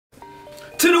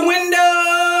To the window!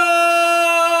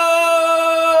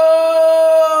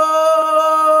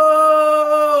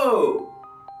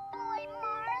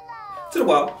 To the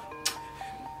wall.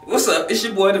 What's up? It's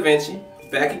your boy Da Vinci,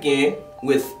 back again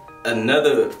with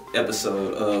another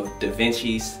episode of Da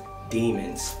Vinci's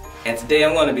Demons. And today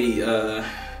I'm gonna be I'm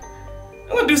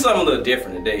gonna do something a little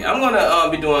different today. I'm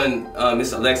gonna be doing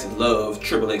Miss Alexis Love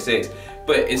XXX,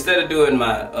 but instead of doing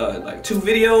my like 2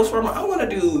 videos from her, I wanna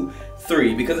do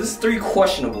 3 because it's 3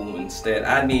 questionable ones that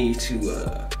I need to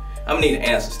I'm gonna need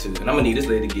answers to, and I'm gonna need this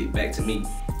lady to get back to me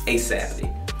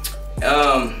ASAPly.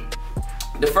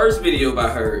 The first video by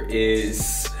her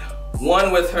is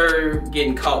one with her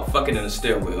getting caught fucking in a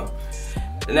stairwell.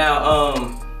 Now,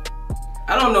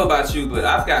 I don't know about you, but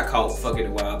I've got caught fucking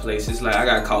in wild places. Like I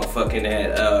got caught fucking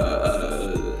at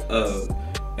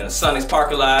in a Sonic's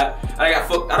parking lot. I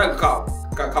got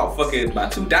caught fucking by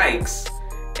 2 dykes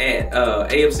at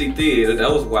AMC Theater. That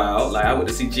was wild. Like I went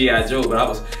to see G.I. Joe, but I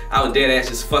was dead ass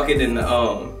just fucking in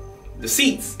the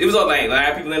seats. It was all like I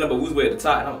had people in there, but we was way at the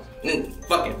top. And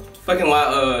I was fucking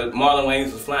while Marlon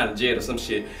Wayans was flying to jet or some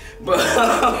shit. But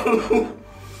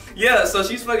yeah, so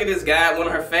she's fucking this guy, one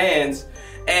of her fans,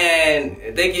 and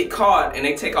they get caught and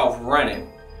they take off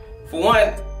running. For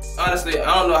one, honestly,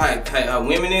 I don't know how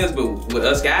women is, but with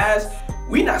us guys,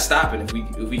 we not stopping if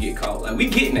we get caught. Like we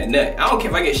getting that nut. I don't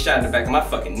care if I get shot in the back of my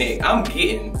fucking neck. I'm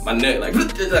getting my nut like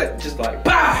just like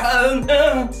bah.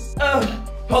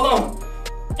 Hold on.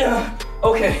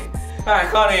 Okay. All right.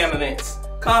 Call the ambulance.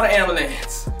 Call the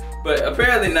ambulance. But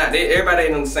apparently not. Everybody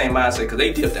ain't on the same mindset because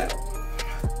they dipped out.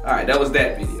 All right. That was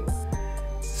that video.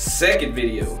 Second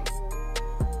video.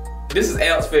 This is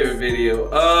Al's favorite video.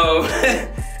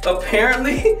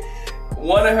 Apparently,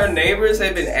 one of her neighbors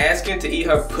had been asking to eat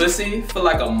her pussy for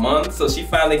like a month, so she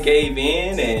finally gave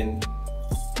in and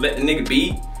let the nigga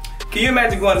be. Can you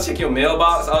imagine going to check your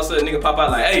mailbox, all of a sudden a nigga pop out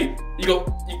like, hey, you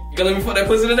gonna let me fuck that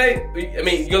pussy today? I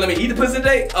mean, you gonna let me eat the pussy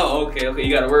today? Oh, okay,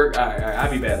 you gotta work? All right, I'll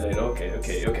be back later.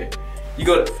 Okay. You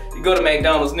go to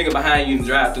McDonald's, nigga behind you in the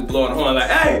drive-thru blowing the horn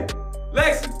like, hey,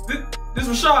 Lex, this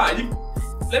Rashad, you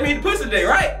let me eat the pussy today,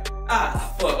 right?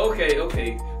 Ah, fuck, okay.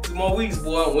 2 more weeks,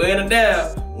 boy, I'm wearing it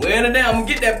down, I'm gonna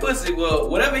get that pussy. Well,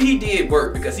 whatever he did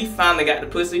worked because he finally got the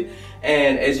pussy,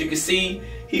 and as you can see,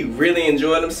 he really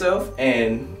enjoyed himself,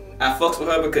 and I fucks with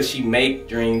her because she make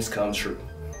dreams come true.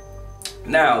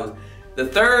 Now, the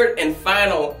third and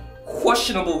final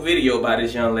questionable video by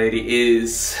this young lady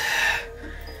is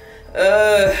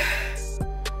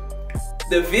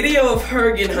the video of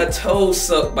her getting her toes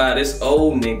sucked by this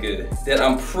old nigga that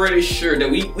I'm pretty sure that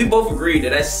we both agreed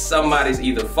that that's somebody's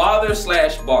either father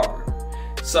 / barber.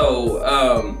 So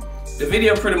the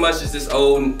video pretty much is this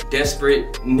old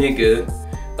desperate nigga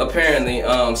apparently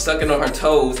sucking on her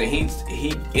toes, and he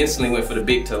instantly went for the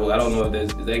big toe. I don't know if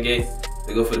is that gay?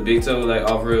 They go for the big toe like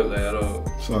off real, like I don't.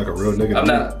 Sound like a real nigga.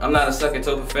 I'm not a sucking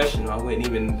toe professional. I wouldn't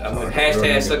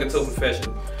hashtag sucking toe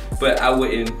professional. But I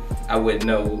wouldn't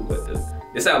know what the.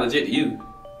 It sounds legit to you.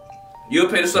 You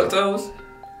would pay to suck toes?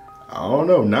 I don't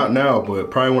know, not now, but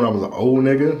probably when I was an old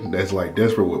nigga that's like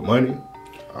desperate with money.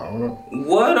 I don't know.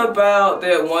 What about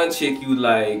that one chick you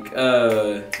like,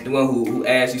 the one who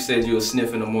asked you said you were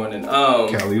sniff in the morning?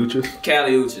 Cali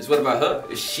Uchis. What about her?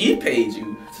 If she paid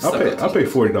you to suck her toes? I pay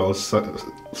 $40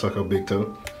 suck her big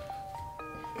toe.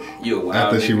 You a wild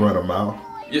after nigga. She run a mile.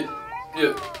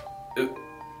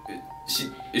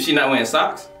 Is she not wearing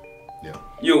socks? Yeah.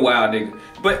 You a wild nigga.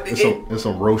 But it's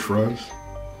some roast runs.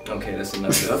 Okay, that's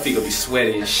enough. Her feet gonna be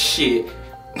sweaty as shit.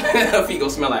 Her feet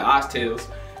gonna smell like oxtails.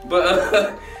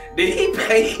 But did he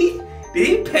pay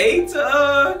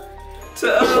to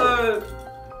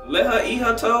let her eat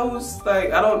her toes?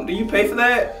 Like do you pay for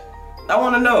that? I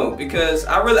wanna know because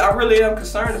I really am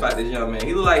concerned about this young man.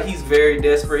 He look like he's very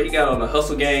desperate. He got on a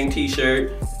Hustle Gang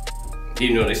t-shirt.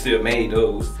 Even though they still made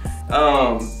those.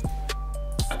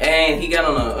 And he got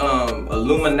on a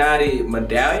Illuminati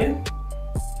medallion.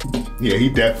 Yeah, he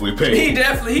definitely paid. He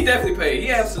definitely paid.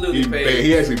 He absolutely paid.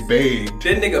 He actually begged.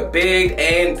 That nigga begged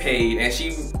and paid, and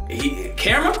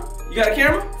camera? You got a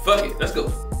camera? Fuck it, let's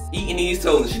go. Eating these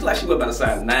toes, and she's like she was about a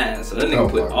size 9, so that nigga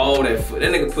put all that foot.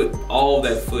 That nigga put all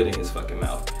that foot in his fucking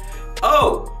mouth.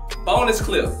 Oh, bonus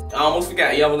clip. I almost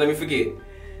forgot. Y'all let me forget.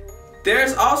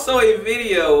 There's also a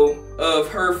video of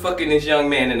her fucking this young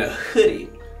man in a hoodie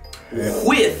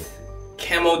with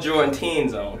camo Jordan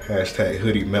 10s on. Hashtag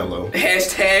hoodie mellow.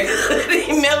 Hashtag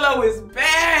hoodie mellow is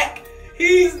back.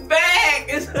 He's back.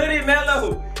 It's hoodie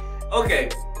mellow. Okay,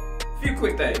 a few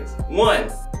quick things.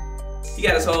 1, he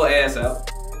got his whole ass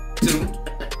out.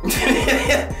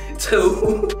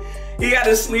 2, He got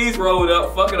his sleeves rolled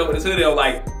up, fucking up with his hoodie. I'm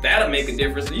like, that'll make a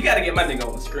difference. So you gotta get my nigga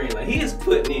on the screen. Like, he is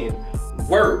putting in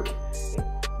work.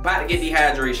 About to get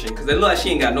dehydration, because it look like she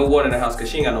ain't got no water in the house,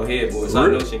 because she ain't got no headboard, so I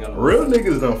know she ain't got no water. Real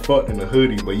niggas done fucked in a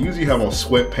hoodie, but usually have on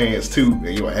sweatpants too,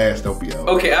 and your ass don't be out.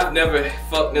 Okay, I've never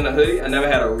fucked in a hoodie. I never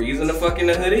had a reason to fuck in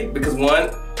a hoodie, because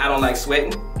one, I don't like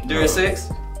sweating during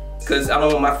sex, because I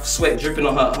don't want my sweat dripping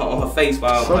on her face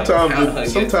while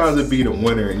sometimes it be the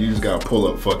winter, and you just gotta pull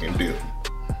up fucking dip.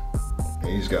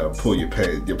 And you just gotta pull your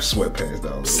sweatpants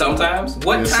down. Sometimes?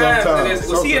 What time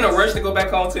was he in a rush to go back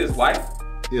home to his wife?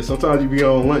 Yeah, sometimes you be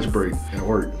on lunch break at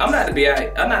work. I'm not to be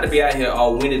out here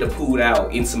all Winnie the Pooh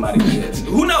out in somebody's bed.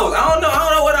 Who knows? I don't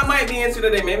know what I might be into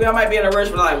today. Maybe I might be in a rush,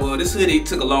 but like, well, this hoodie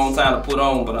took a long time to put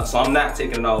on, but so I'm not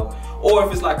taking it off. Or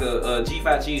if it's like a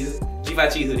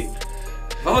G5G hoodie.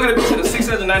 If I'm gonna be to the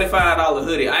 $695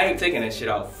 hoodie, I ain't taking that shit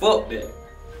off. Fuck that.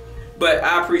 But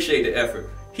I appreciate the effort.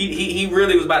 He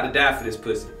really was about to die for this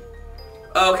pussy.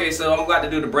 Okay, so I'm about to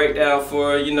do the breakdown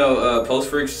for, you know, post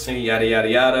frequency, yada yada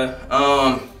yada.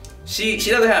 She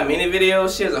doesn't have many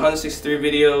videos. She has 163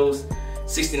 videos,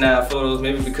 69 photos.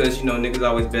 Maybe because, you know, niggas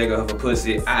always beg her for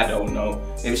pussy. I don't know.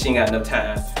 Maybe she ain't got enough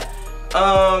time.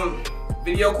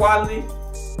 Video quality,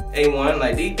 A1.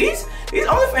 Like these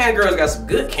OnlyFans girls got some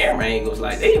good camera angles.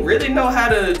 Like they really know how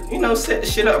to, you know, set the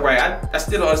shit up right. I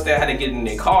still don't understand how to get in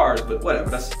their cars, but whatever.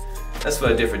 That's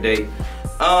for a different day.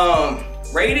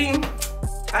 Rating.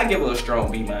 I give her a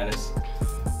strong B-. Yeah,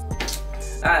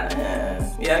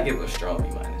 I give her a strong B-.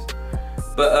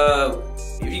 But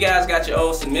if you guys got your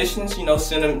own submissions, you know,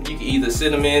 send them. You can either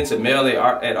send them in to mail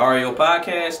at RAOP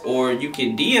Podcast, or you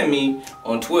can DM me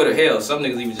on Twitter. Hell, some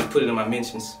niggas even just put it in my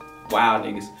mentions. Wild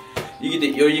niggas.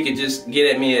 Or you can just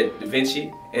get at me at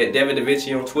Devin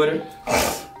on Twitter.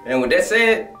 And with that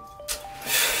said,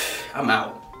 I'm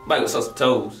out. Bye, go suck some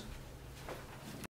toes.